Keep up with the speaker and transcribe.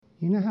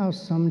You know how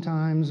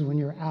sometimes when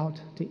you're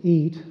out to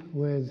eat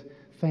with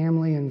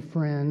family and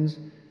friends,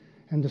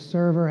 and the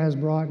server has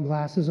brought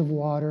glasses of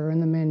water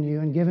and the menu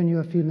and given you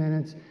a few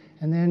minutes,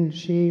 and then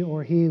she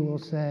or he will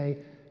say,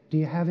 "Do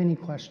you have any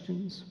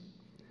questions?"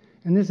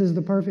 And this is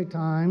the perfect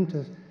time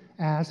to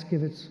ask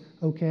if it's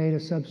okay to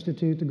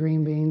substitute the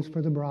green beans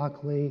for the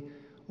broccoli,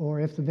 or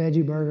if the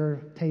veggie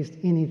burger tastes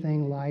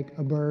anything like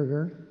a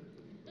burger.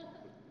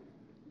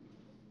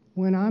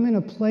 When I'm in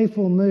a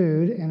playful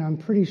mood and I'm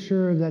pretty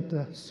sure that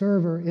the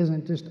server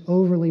isn't just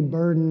overly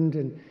burdened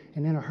and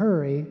in a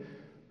hurry,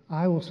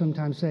 I will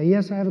sometimes say,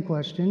 "Yes, I have a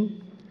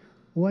question.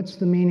 What's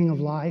the meaning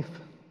of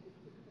life?"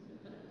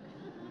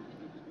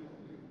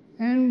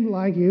 And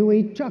like you,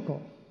 we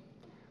chuckle.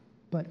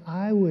 But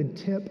I would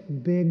tip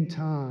big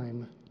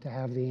time to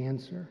have the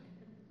answer,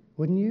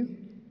 wouldn't you?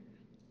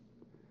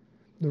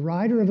 The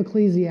writer of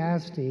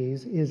Ecclesiastes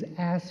is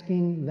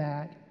asking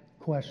that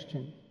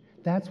question.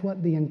 That's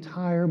what the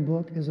entire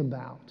book is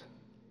about.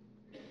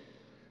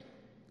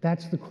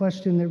 That's the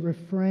question that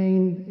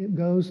it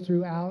goes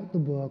throughout the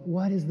book.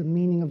 What is the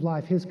meaning of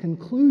life? His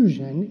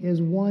conclusion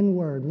is one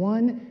word,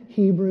 one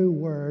Hebrew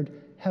word,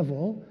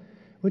 hevel,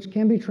 which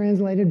can be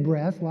translated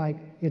breath, like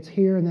it's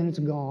here and then it's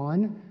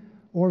gone,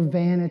 or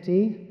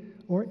vanity,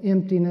 or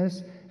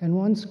emptiness. And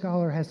one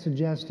scholar has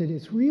suggested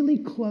it's really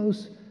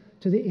close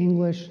to the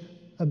English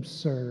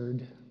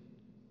absurd.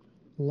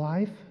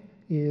 Life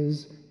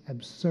is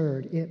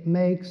absurd. It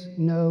makes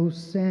no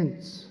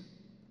sense.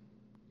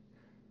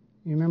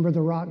 You remember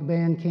the rock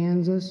band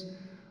Kansas?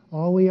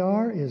 All we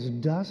are is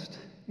dust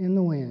in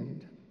the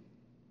wind.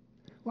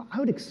 Well, I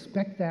would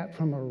expect that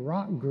from a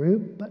rock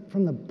group, but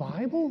from the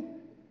Bible?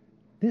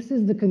 This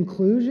is the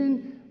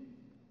conclusion?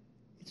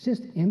 It's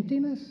just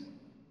emptiness?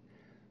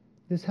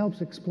 This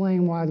helps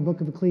explain why the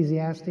book of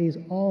Ecclesiastes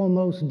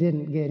almost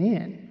didn't get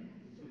in.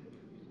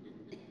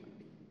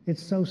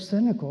 It's so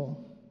cynical.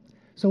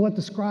 So what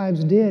the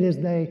scribes did is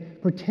they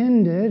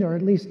pretended, or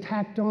at least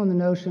tacked on the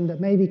notion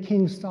that maybe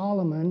King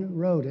Solomon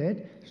wrote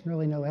it. There's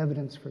really no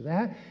evidence for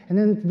that. And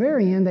then at the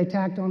very end, they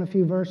tacked on a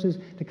few verses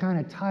to kind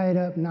of tie it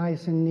up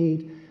nice and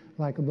neat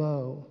like a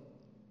bow.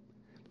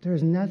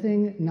 There's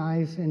nothing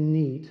nice and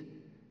neat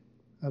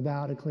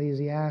about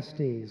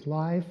Ecclesiastes.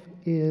 Life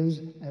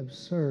is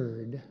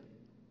absurd.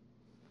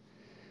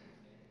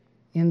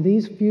 In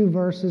these few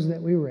verses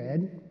that we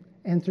read,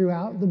 and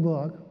throughout the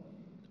book,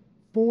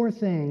 4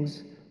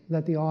 things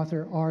that the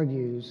author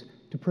argues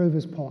to prove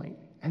his point.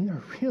 And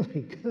they're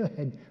really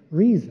good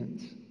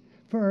reasons.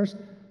 First,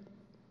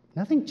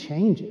 nothing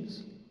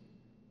changes.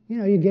 You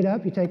know, you get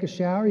up, you take a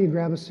shower, you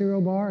grab a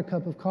cereal bar, a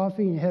cup of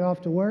coffee, and you head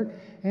off to work,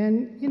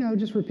 and,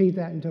 just repeat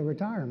that until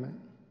retirement.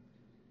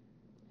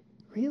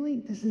 Really?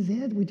 This is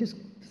it? We just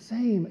the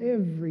same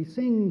every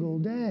single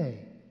day.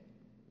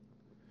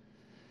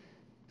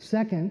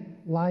 Second,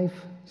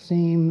 life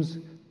seems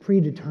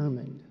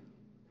predetermined.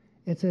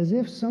 It's as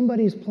if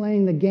somebody's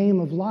playing the game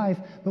of life,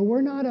 but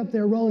we're not up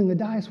there rolling the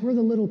dice. We're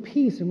the little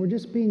piece, and we're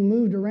just being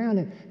moved around,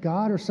 and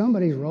God or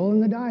somebody's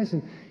rolling the dice,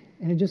 and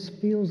it just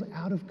feels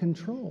out of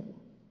control.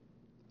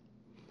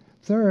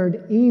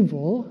 Third,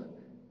 evil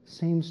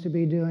seems to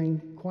be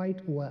doing quite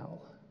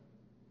well.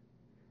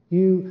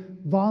 You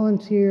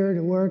volunteer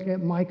to work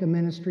at Micah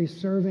Ministry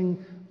serving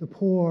the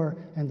poor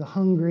and the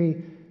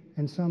hungry,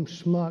 and some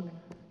schmuck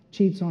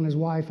cheats on his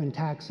wife in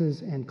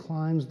taxes and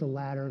climbs the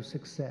ladder of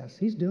success.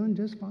 He's doing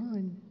just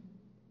fine.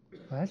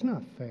 Well, that's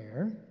not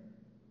fair.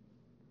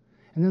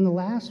 And then the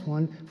last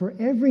one, for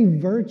every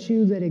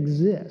virtue that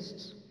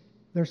exists,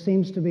 there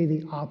seems to be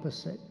the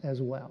opposite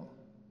as well.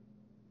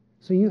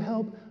 So you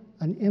help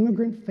an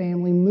immigrant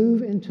family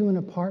move into an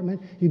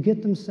apartment, you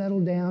get them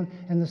settled down,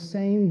 and the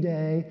same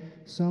day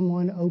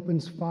someone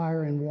opens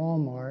fire in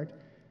Walmart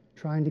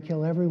trying to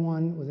kill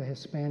everyone with a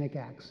Hispanic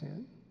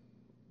accent.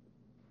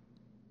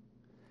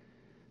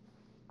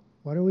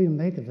 What are we to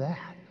make of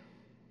that?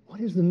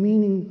 What is the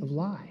meaning of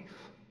life?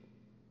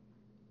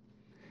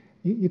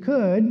 You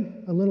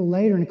could, a little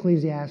later in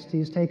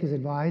Ecclesiastes, take his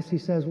advice. He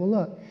says, well,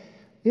 look,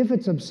 if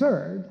it's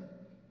absurd,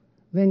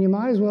 then you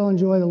might as well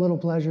enjoy the little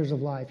pleasures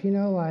of life.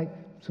 Like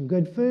some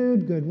good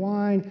food, good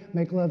wine,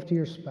 make love to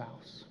your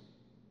spouse.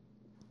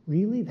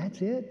 Really?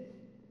 That's it?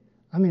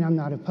 I'm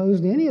not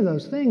opposed to any of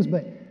those things,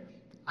 but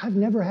I've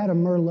never had a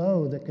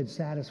Merlot that could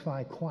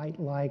satisfy quite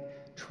like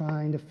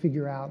trying to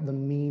figure out the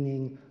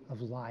meaning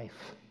of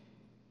life.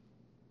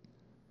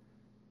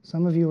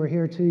 Some of you were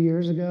here 2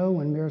 years ago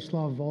when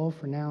Miroslav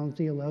Volf, renowned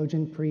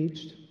theologian,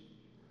 preached.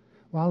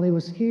 While he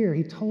was here,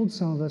 he told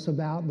some of us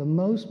about the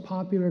most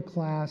popular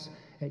class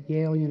at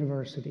Yale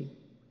University.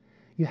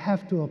 You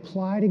have to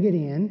apply to get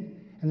in,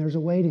 and there's a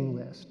waiting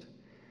list.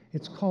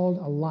 It's called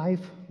A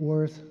Life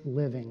Worth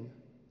Living.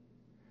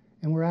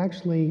 And we're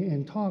actually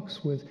in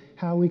talks with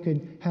how we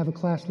could have a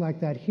class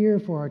like that here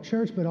for our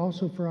church, but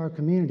also for our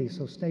community,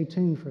 so stay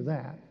tuned for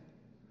that.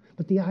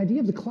 But the idea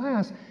of the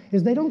class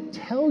is they don't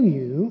tell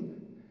you,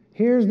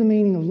 here's the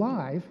meaning of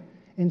life.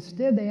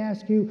 Instead, they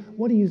ask you,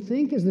 what do you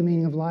think is the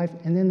meaning of life?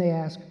 And then they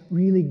ask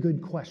really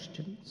good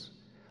questions.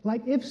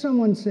 Like if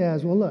someone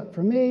says, well, look,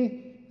 for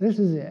me, this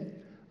is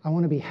it. I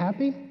want to be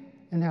happy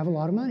and have a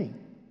lot of money.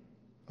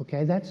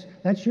 Okay,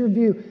 that's your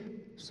view.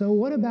 So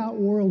what about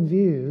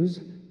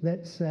worldviews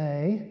that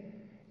say,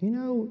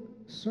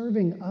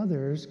 serving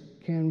others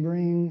can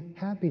bring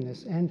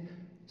happiness and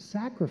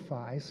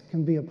sacrifice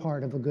can be a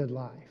part of a good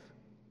life?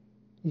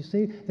 You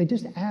see, they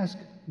just ask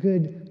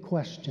good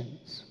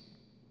questions.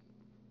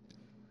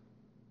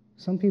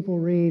 Some people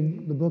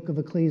read the book of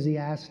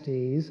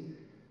Ecclesiastes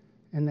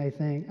and they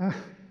think,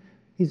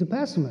 he's a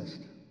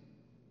pessimist.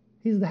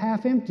 He's the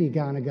half-empty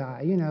kind of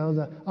guy,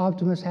 the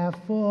optimist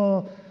half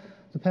full,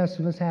 the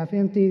pessimist half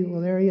empty.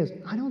 Well, there he is.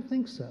 I don't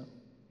think so.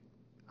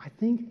 I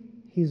think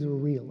he's a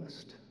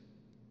realist.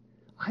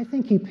 I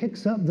think he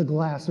picks up the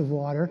glass of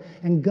water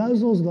and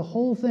guzzles the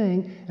whole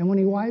thing, and when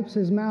he wipes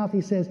his mouth,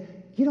 he says,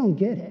 you don't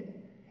get it.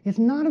 It's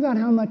not about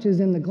how much is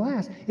in the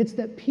glass. It's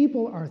that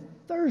people are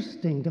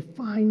thirsting to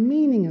find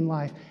meaning in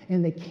life,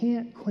 and they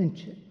can't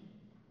quench it.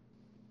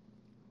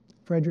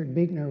 Frederick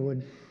Buechner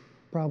would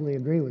probably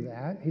agree with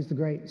that. He's the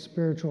great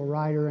spiritual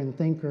writer and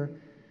thinker.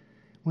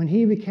 When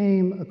he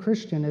became a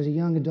Christian as a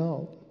young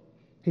adult,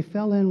 he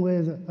fell in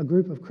with a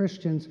group of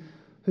Christians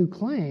who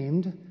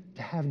claimed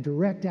to have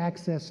direct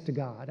access to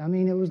God. I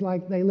mean, it was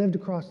like they lived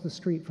across the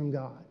street from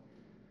God.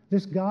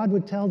 This God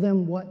would tell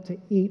them what to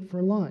eat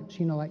for lunch,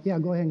 like, yeah,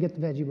 go ahead and get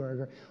the veggie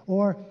burger,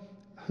 or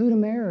who to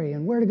marry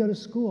and where to go to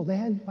school. They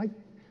had, like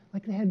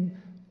they had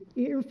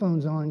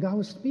earphones on. God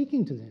was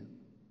speaking to them,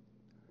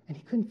 and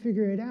he couldn't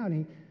figure it out.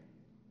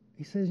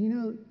 He says,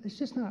 it's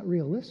just not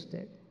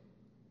realistic.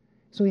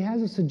 So he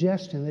has a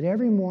suggestion that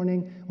every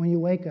morning when you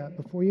wake up,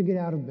 before you get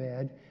out of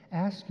bed,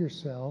 ask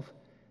yourself,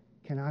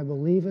 can I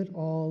believe it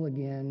all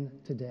again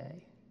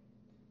today?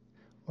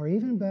 Or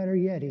even better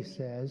yet, he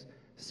says,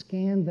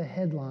 scan the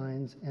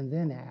headlines and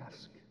then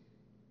ask.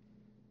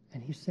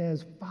 And he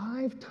says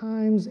 5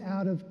 times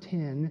out of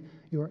 10,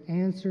 your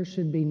answer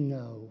should be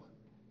no.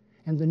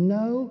 And the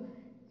no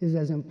is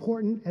as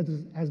important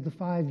as the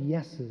 5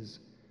 yeses,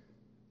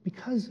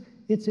 because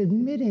it's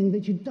admitting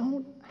that you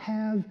don't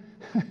have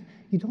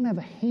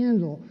a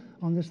handle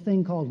on this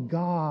thing called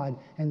God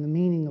and the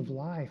meaning of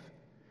life.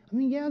 I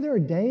mean, yeah, there are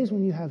days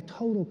when you have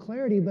total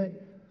clarity, but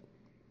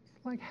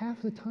it's like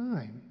half the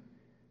time.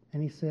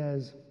 And he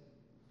says,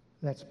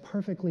 that's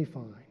perfectly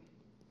fine.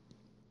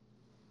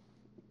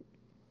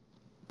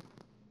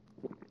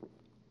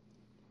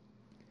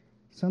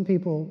 Some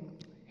people,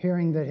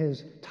 hearing that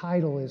his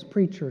title is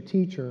preacher,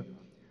 teacher,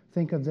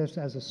 think of this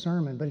as a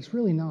sermon, but it's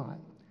really not.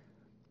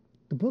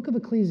 The book of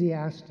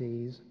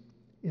Ecclesiastes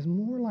is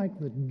more like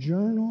the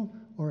journal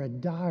or a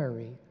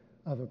diary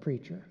of a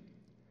preacher.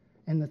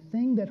 And the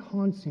thing that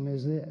haunts him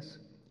is this: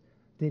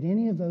 did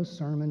any of those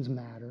sermons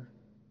matter?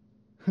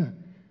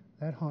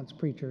 That haunts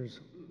preachers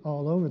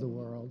all over the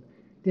world.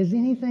 Does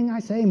anything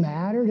I say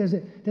matter? Does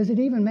it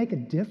even make a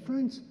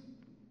difference?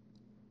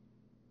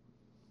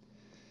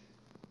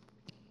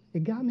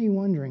 It got me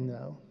wondering,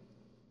 though,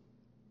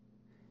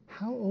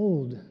 how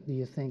old do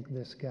you think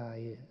this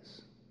guy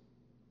is?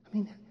 I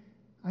mean,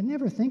 I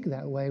never think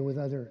that way with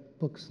other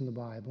books in the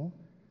Bible,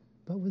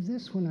 but with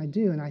this one I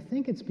do. And I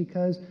think it's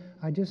because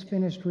I just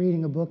finished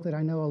reading a book that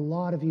I know a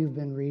lot of you have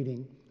been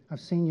reading. I've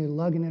seen you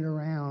lugging it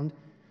around,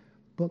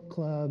 book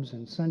clubs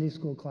and Sunday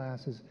school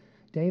classes.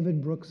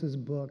 David Brooks's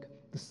book,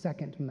 The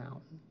Second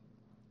Mountain.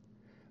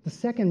 The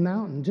second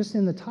mountain, just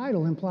in the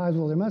title, implies,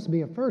 well, there must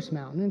be a first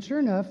mountain. And sure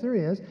enough, there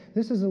is.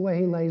 This is the way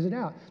he lays it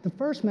out. The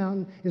first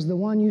mountain is the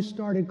one you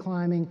started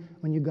climbing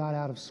when you got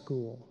out of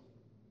school.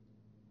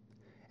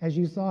 As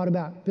you thought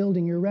about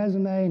building your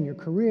resume and your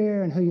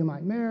career and who you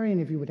might marry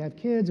and if you would have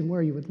kids and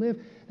where you would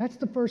live, that's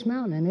the first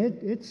mountain, and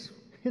it's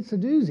a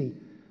doozy.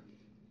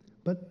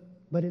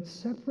 But it's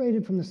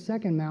separated from the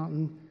second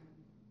mountain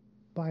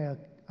by a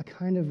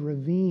kind of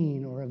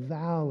ravine or a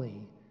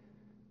valley,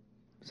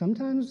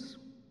 sometimes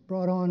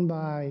brought on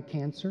by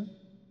cancer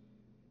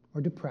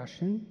or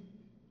depression,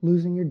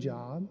 losing your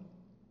job.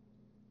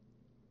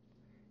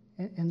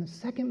 And the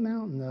second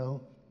mountain,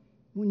 though,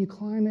 when you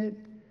climb it,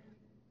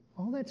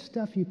 all that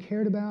stuff you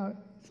cared about,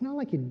 it's not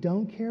like you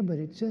don't care, but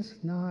it's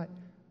just not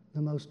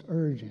the most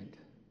urgent.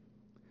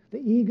 The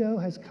ego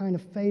has kind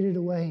of faded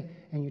away,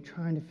 and you're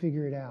trying to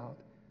figure it out.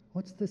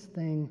 What's this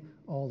thing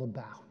all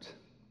about?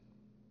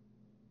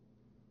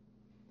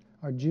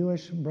 Our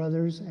Jewish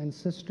brothers and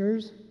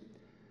sisters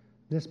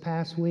this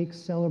past week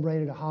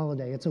celebrated a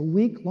holiday. It's a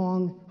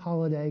week-long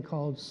holiday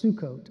called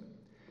Sukkot,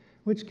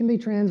 which can be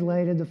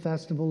translated the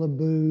Festival of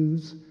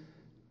Booths,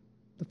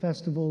 the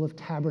Festival of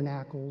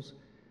Tabernacles.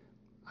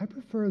 I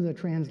prefer the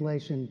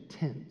translation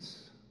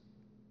tents.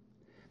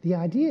 The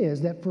idea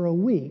is that for a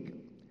week,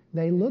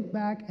 they look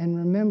back and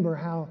remember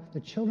how the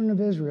children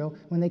of Israel,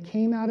 when they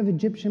came out of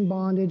Egyptian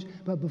bondage,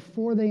 but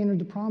before they entered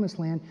the Promised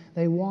Land,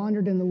 they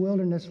wandered in the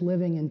wilderness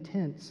living in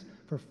tents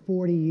for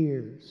 40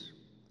 years.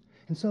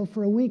 And so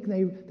for a week,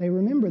 they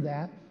remember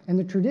that. And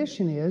the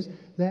tradition is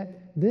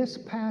that this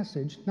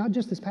passage, not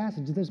just this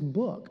passage, this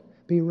book,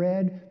 be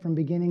read from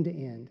beginning to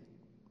end,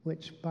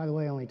 which, by the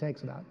way, only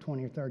takes about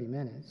 20 or 30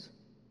 minutes.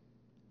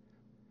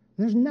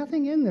 There's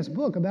nothing in this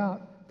book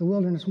about the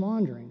wilderness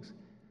wanderings,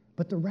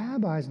 But the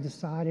rabbis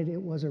decided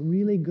it was a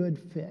really good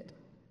fit.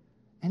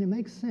 And it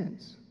makes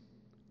sense.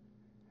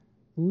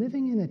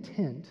 Living in a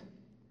tent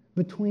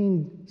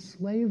between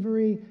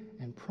slavery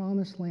and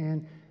promised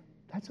land,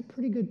 that's a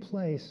pretty good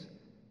place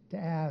to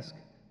ask,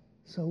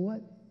 so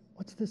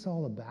what's this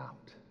all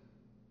about?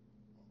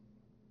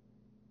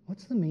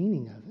 What's the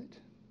meaning of it?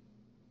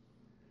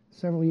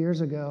 Several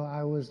years ago,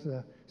 I was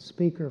the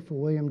speaker for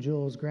William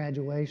Jewell's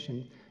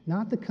graduation,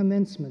 not the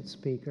commencement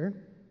speaker,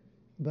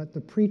 but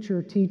the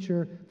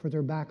preacher-teacher for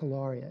their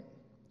baccalaureate.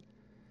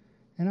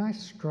 And I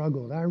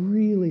struggled. I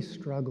really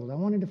struggled. I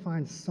wanted to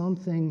find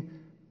something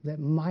that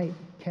might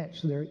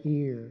catch their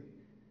ear.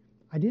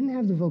 I didn't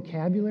have the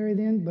vocabulary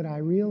then, but I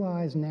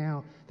realize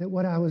now that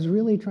what I was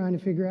really trying to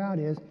figure out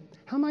is,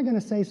 how am I going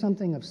to say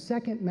something of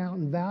second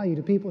mountain value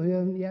to people who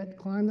haven't yet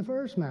climbed the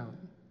first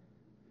mountain?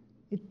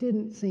 It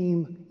didn't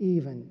seem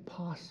even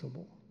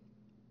possible.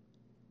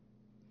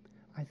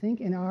 I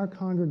think in our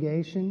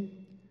congregation,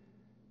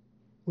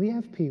 we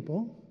have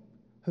people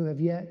who have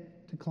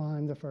yet to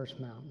climb the first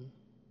mountain.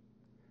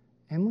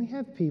 And we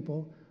have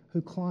people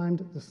who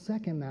climbed the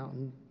second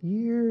mountain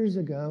years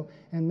ago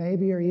and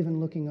maybe are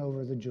even looking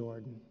over the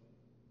Jordan.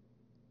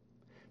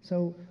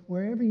 So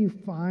wherever you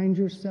find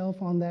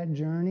yourself on that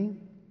journey,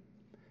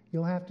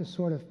 you'll have to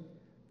sort of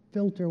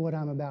filter what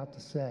I'm about to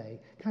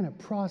say, kind of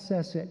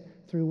process it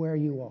through where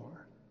you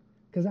are.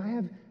 Because I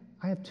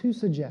have two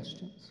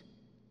suggestions.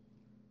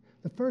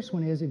 The first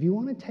one is, if you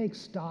want to take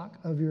stock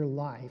of your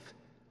life,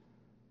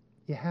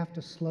 you have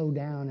to slow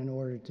down in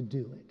order to do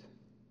it.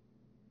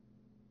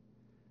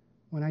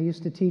 When I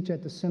used to teach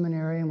at the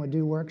seminary and would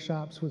do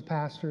workshops with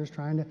pastors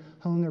trying to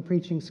hone their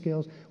preaching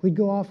skills, we'd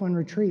go off on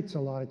retreats a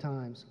lot of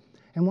times.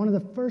 And one of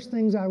the first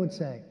things I would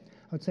say,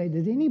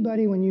 did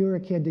anybody when you were a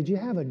kid, did you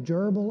have a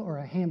gerbil or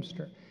a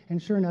hamster?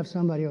 And sure enough,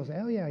 somebody will say,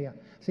 oh, yeah, yeah.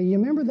 So you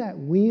remember that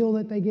wheel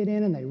that they get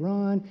in and they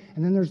run,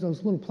 and then there's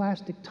those little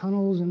plastic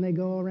tunnels and they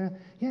go around?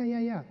 Yeah, yeah,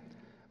 yeah.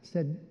 I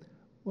said,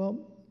 well,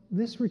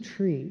 this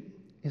retreat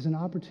is an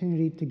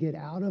opportunity to get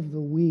out of the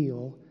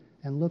wheel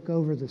and look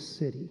over the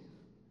city,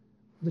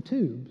 the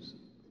tubes.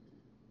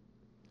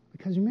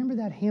 Because remember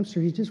that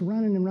hamster, he's just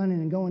running and running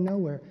and going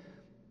nowhere.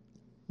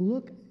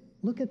 Look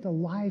at the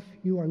life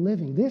you are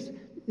living.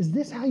 Is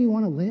this how you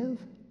want to live?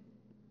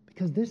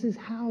 Because this is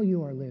how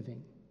you are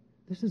living.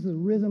 This is the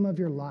rhythm of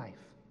your life.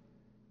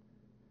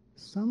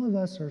 Some of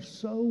us are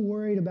so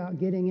worried about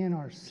getting in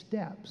our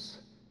steps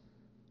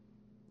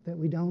that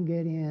we don't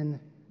get in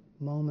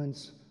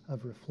moments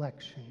of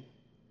reflection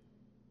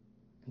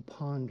and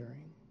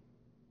pondering.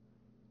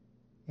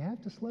 You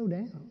have to slow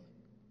down.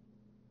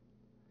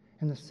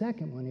 And the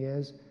second one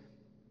is,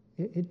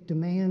 it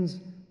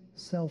demands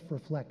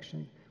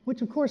self-reflection,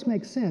 which of course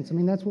makes sense. I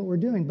mean, that's what we're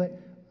doing, but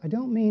I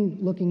don't mean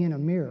looking in a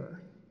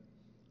mirror.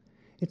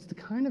 It's the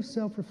kind of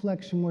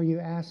self-reflection where you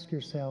ask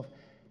yourself,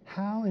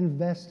 how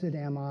invested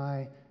am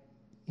I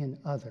in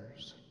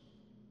others?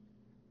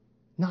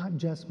 Not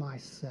just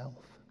myself.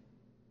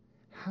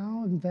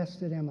 How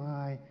invested am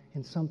I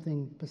in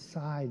something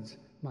besides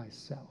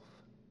myself?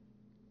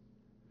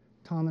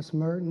 Thomas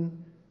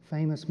Merton,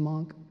 famous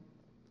monk,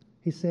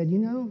 he said,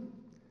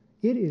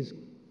 it is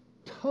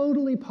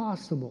totally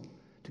possible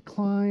to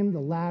climb the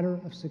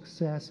ladder of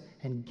success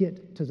and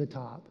get to the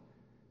top.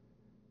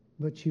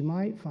 But you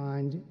might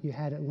find you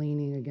had it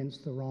leaning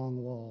against the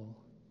wrong wall.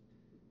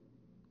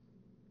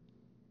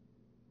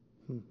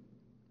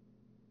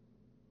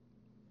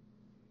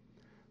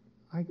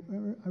 I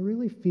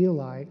really feel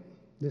like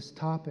this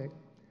topic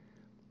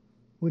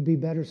would be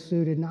better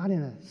suited not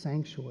in a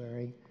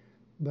sanctuary,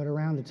 but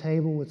around a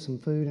table with some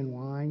food and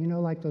wine,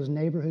 like those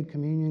neighborhood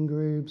communion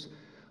groups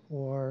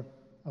or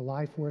a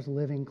Life Worth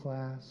Living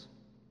class.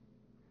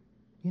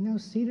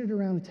 Seated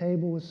around a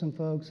table with some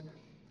folks,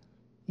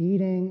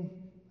 eating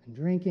and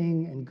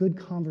drinking and good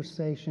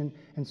conversation,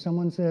 and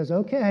someone says,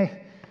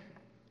 okay,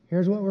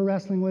 here's what we're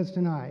wrestling with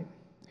tonight.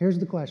 Here's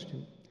the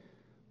question.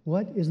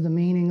 What is the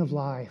meaning of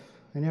life?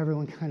 And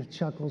everyone kind of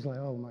chuckles like,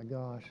 oh my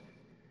gosh.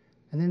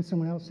 And then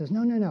someone else says,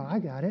 no, I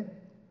got it.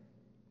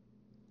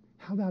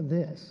 How about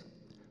this?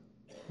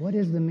 What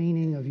is the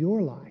meaning of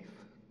your life?